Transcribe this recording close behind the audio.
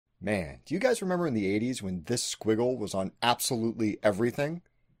Man, do you guys remember in the 80s when this squiggle was on absolutely everything?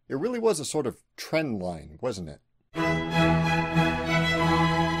 It really was a sort of trend line, wasn't it?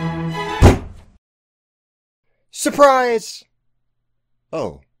 Surprise!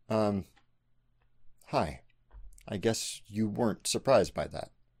 Oh, hi. I guess you weren't surprised by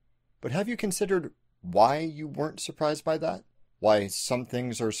that. But have you considered why you weren't surprised by that? Why some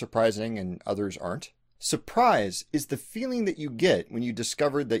things are surprising and others aren't? Surprise is the feeling that you get when you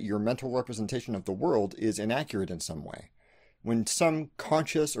discover that your mental representation of the world is inaccurate in some way. When some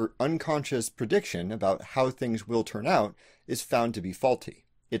conscious or unconscious prediction about how things will turn out is found to be faulty.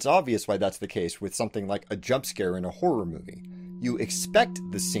 It's obvious why that's the case with something like a jump scare in a horror movie. You expect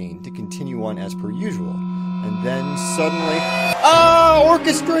the scene to continue on as per usual, and then suddenly,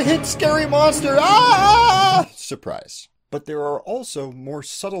 orchestra hit scary monster, surprise. But there are also more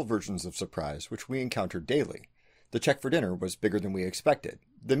subtle versions of surprise which we encounter daily. The check for dinner was bigger than we expected.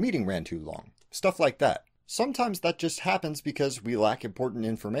 The meeting ran too long. Stuff like that. Sometimes that just happens because we lack important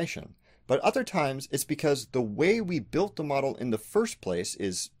information. But other times it's because the way we built the model in the first place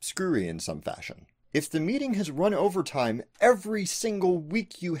is screwy in some fashion. If the meeting has run overtime every single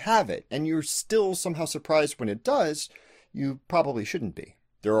week you have it, and you're still somehow surprised when it does, you probably shouldn't be.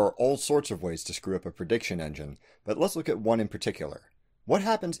 There are all sorts of ways to screw up a prediction engine, but let's look at one in particular. What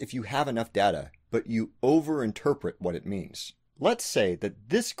happens if you have enough data, but you overinterpret what it means? Let's say that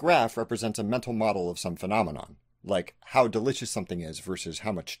this graph represents a mental model of some phenomenon, like how delicious something is versus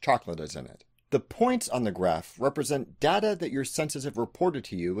how much chocolate is in it. The points on the graph represent data that your senses have reported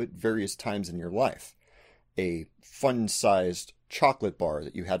to you at various times in your life. A fun-sized chocolate bar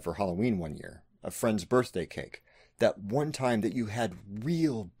that you had for Halloween one year, a friend's birthday cake, that one time that you had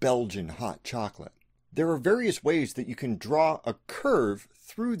real Belgian hot chocolate. There are various ways that you can draw a curve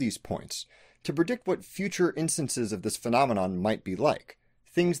through these points to predict what future instances of this phenomenon might be like,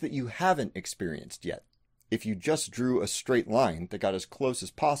 things that you haven't experienced yet. If you just drew a straight line that got as close as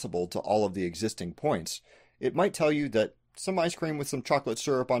possible to all of the existing points, it might tell you that some ice cream with some chocolate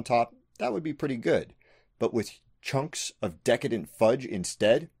syrup on top, that would be pretty good. But with chunks of decadent fudge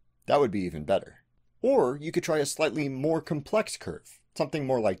instead, that would be even better. Or you could try a slightly more complex curve, something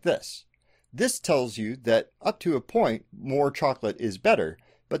more like this. This tells you that up to a point, more chocolate is better,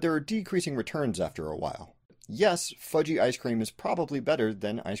 but there are decreasing returns after a while. Yes, fudgy ice cream is probably better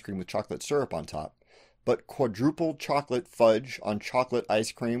than ice cream with chocolate syrup on top, but quadruple chocolate fudge on chocolate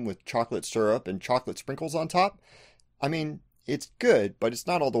ice cream with chocolate syrup and chocolate sprinkles on top? I mean, it's good, but it's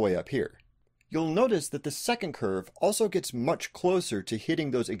not all the way up here. You'll notice that the second curve also gets much closer to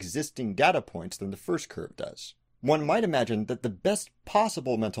hitting those existing data points than the first curve does. One might imagine that the best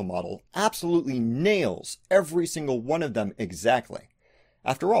possible mental model absolutely nails every single one of them exactly.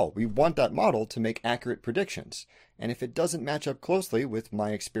 After all, we want that model to make accurate predictions, and if it doesn't match up closely with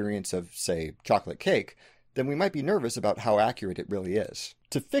my experience of, say, chocolate cake, then we might be nervous about how accurate it really is.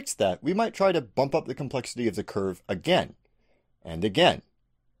 To fix that, we might try to bump up the complexity of the curve again, and again,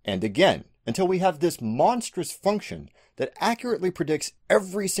 and again, until we have this monstrous function that accurately predicts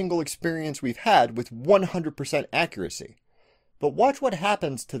every single experience we've had with 100% accuracy. But watch what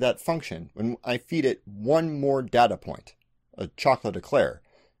happens to that function when I feed it one more data point, a chocolate eclair,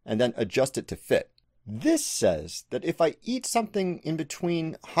 and then adjust it to fit. This says that if I eat something in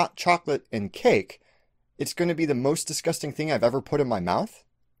between hot chocolate and cake, it's going to be the most disgusting thing I've ever put in my mouth?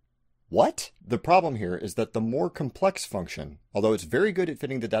 What? The problem here is that the more complex function, although it's very good at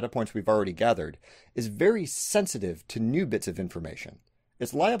fitting the data points we've already gathered, is very sensitive to new bits of information.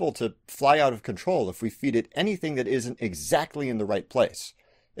 It's liable to fly out of control if we feed it anything that isn't exactly in the right place.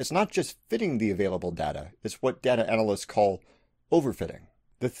 It's not just fitting the available data, it's what data analysts call overfitting.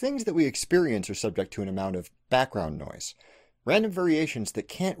 The things that we experience are subject to an amount of background noise, random variations that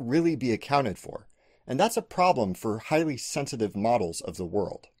can't really be accounted for, and that's a problem for highly sensitive models of the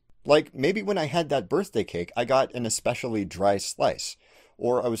world. Like, maybe when I had that birthday cake, I got an especially dry slice,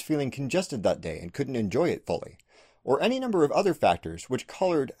 or I was feeling congested that day and couldn't enjoy it fully, or any number of other factors which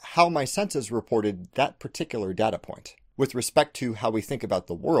colored how my senses reported that particular data point. With respect to how we think about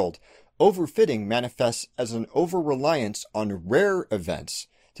the world, overfitting manifests as an over-reliance on rare events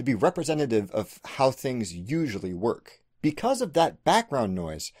to be representative of how things usually work. Because of that background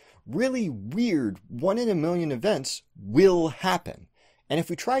noise, really weird one-in-a-million events will happen. And if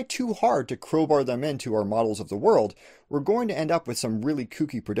we try too hard to crowbar them into our models of the world, we're going to end up with some really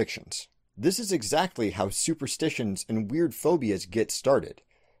kooky predictions. This is exactly how superstitions and weird phobias get started.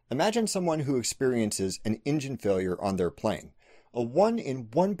 Imagine someone who experiences an engine failure on their plane, a 1 in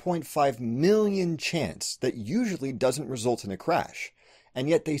 1.5 million chance that usually doesn't result in a crash, and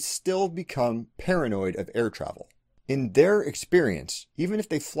yet they still become paranoid of air travel. In their experience, even if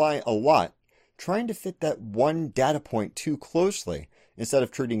they fly a lot, trying to fit that one data point too closely instead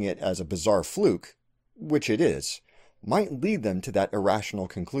of treating it as a bizarre fluke, which it is, might lead them to that irrational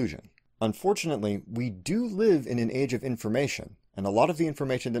conclusion. Unfortunately, we do live in an age of information, and a lot of the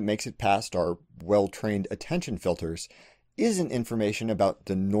information that makes it past our well-trained attention filters isn't information about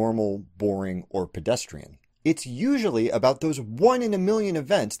the normal, boring, or pedestrian. It's usually about those 1 in a million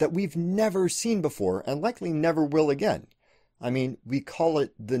events that we've never seen before and likely never will again. I mean, we call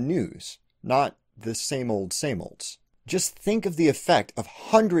it the news, not the same olds. Just think of the effect of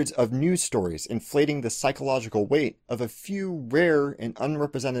hundreds of news stories inflating the psychological weight of a few rare and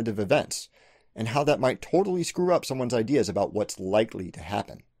unrepresentative events, and how that might totally screw up someone's ideas about what's likely to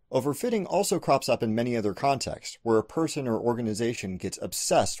happen. Overfitting also crops up in many other contexts, where a person or organization gets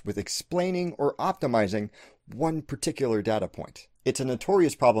obsessed with explaining or optimizing one particular data point. It's a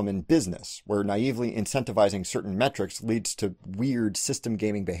notorious problem in business, where naively incentivizing certain metrics leads to weird system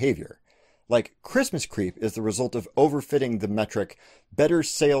gaming behavior. Like Christmas creep is the result of overfitting the metric better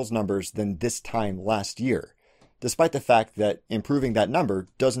sales numbers than this time last year, despite the fact that improving that number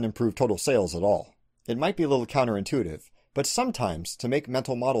doesn't improve total sales at all. It might be a little counterintuitive, but sometimes, to make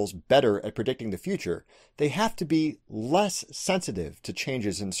mental models better at predicting the future, they have to be less sensitive to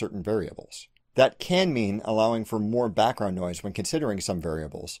changes in certain variables. That can mean allowing for more background noise when considering some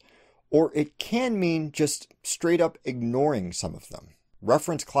variables, or it can mean just straight up ignoring some of them.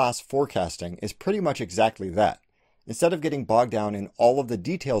 Reference class forecasting is pretty much exactly that. Instead of getting bogged down in all of the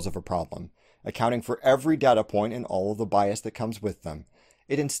details of a problem, accounting for every data point and all of the bias that comes with them,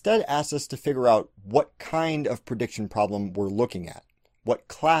 it instead asks us to figure out what kind of prediction problem we're looking at, what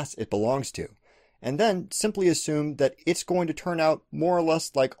class it belongs to, and then simply assume that it's going to turn out more or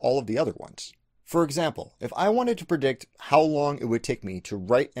less like all of the other ones. For example, if I wanted to predict how long it would take me to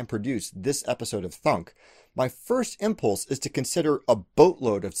write and produce this episode of Thunk, my first impulse is to consider a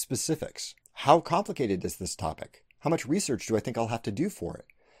boatload of specifics. How complicated is this topic? How much research do I think I'll have to do for it?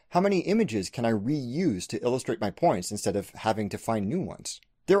 How many images can I reuse to illustrate my points instead of having to find new ones?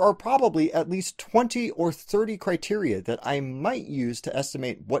 There are probably at least 20 or 30 criteria that I might use to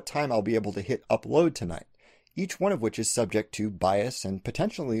estimate what time I'll be able to hit upload tonight, each one of which is subject to bias and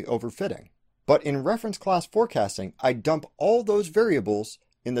potentially overfitting. But in reference class forecasting, I dump all those variables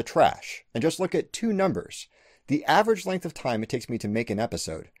in the trash and just look at two numbers: the average length of time it takes me to make an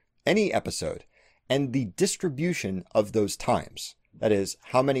episode, any episode, and the distribution of those times. That is,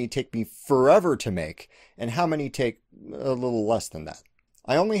 how many take me forever to make, and how many take a little less than that.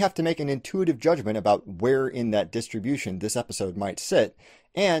 I only have to make an intuitive judgment about where in that distribution this episode might sit,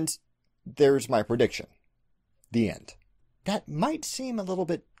 and there's my prediction. The end. That might seem a little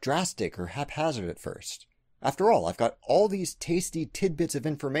bit drastic or haphazard at first. After all, I've got all these tasty tidbits of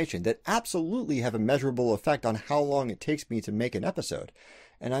information that absolutely have a measurable effect on how long it takes me to make an episode,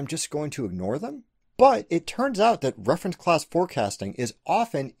 and I'm just going to ignore them? But it turns out that reference class forecasting is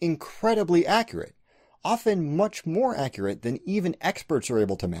often incredibly accurate, often much more accurate than even experts are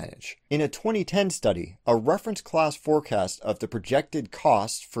able to manage. In a 2010 study, a reference class forecast of the projected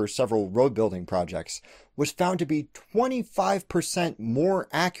cost for several road building projects was found to be 25% more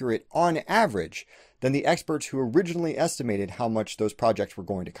accurate on average than the experts who originally estimated how much those projects were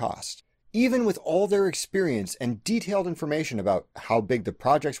going to cost. Even with all their experience and detailed information about how big the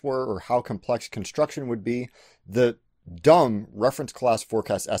projects were or how complex construction would be, the dumb reference class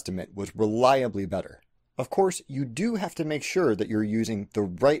forecast estimate was reliably better. Of course, you do have to make sure that you're using the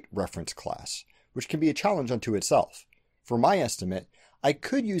right reference class, which can be a challenge unto itself. For my estimate, I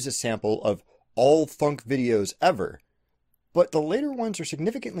could use a sample of all Thunk videos ever, but the later ones are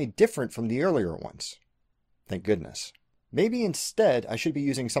significantly different from the earlier ones. Thank goodness. Maybe instead I should be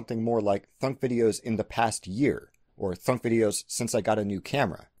using something more like Thunk videos in the past year, or Thunk videos since I got a new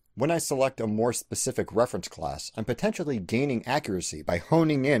camera. When I select a more specific reference class, I'm potentially gaining accuracy by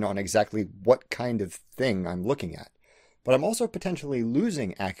honing in on exactly what kind of thing I'm looking at. But I'm also potentially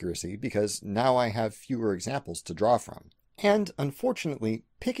losing accuracy because now I have fewer examples to draw from. And unfortunately,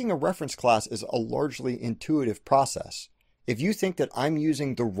 picking a reference class is a largely intuitive process. If you think that I'm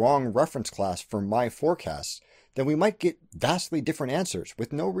using the wrong reference class for my forecasts, then we might get vastly different answers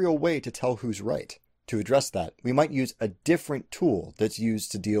with no real way to tell who's right. To address that, we might use a different tool that's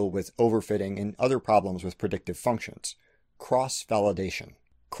used to deal with overfitting and other problems with predictive functions: cross-validation.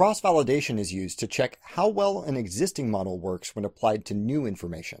 Cross-validation is used to check how well an existing model works when applied to new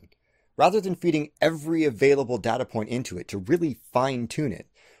information. Rather than feeding every available data point into it to really fine-tune it,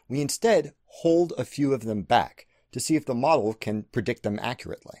 we instead hold a few of them back to see if the model can predict them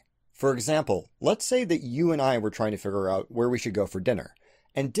accurately. For example, let's say that you and I were trying to figure out where we should go for dinner,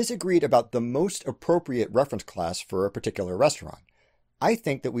 and disagreed about the most appropriate reference class for a particular restaurant. I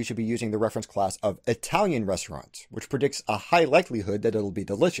think that we should be using the reference class of Italian restaurants, which predicts a high likelihood that it'll be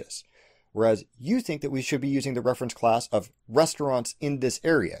delicious, whereas you think that we should be using the reference class of restaurants in this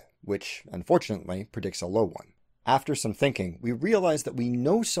area, which unfortunately predicts a low one. After some thinking, we realized that we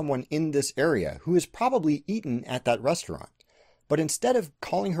know someone in this area who has probably eaten at that restaurant. But instead of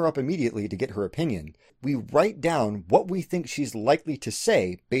calling her up immediately to get her opinion, we write down what we think she's likely to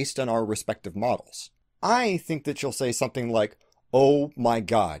say based on our respective models. I think that she'll say something like, "Oh my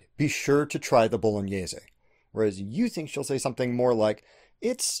God, be sure to try the bolognese." Whereas you think she'll say something more like,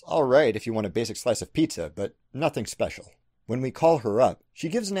 "It's alright if you want a basic slice of pizza, but nothing special." When we call her up, she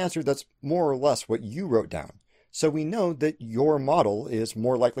gives an answer that's more or less what you wrote down, so we know that your model is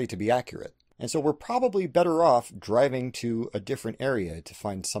more likely to be accurate. And so we're probably better off driving to a different area to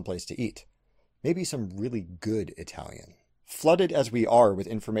find someplace to eat. Maybe some really good Italian. Flooded as we are with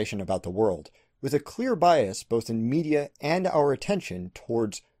information about the world, with a clear bias both in media and our attention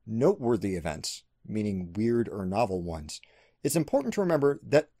towards noteworthy events, meaning weird or novel ones, it's important to remember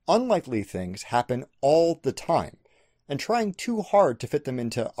that unlikely things happen all the time, and trying too hard to fit them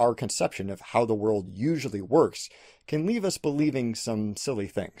into our conception of how the world usually works can leave us believing some silly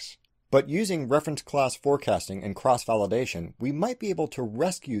things. But using reference class forecasting and cross-validation, we might be able to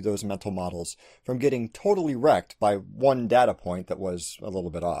rescue those mental models from getting totally wrecked by one data point that was a little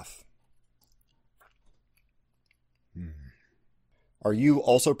bit off. Are you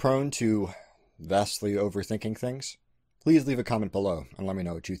also prone to vastly overthinking things? Please leave a comment below and let me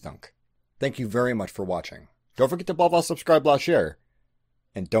know what you think. Thank you very much for watching. Don't forget to blah blah subscribe, blah share,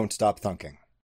 and don't stop thunking.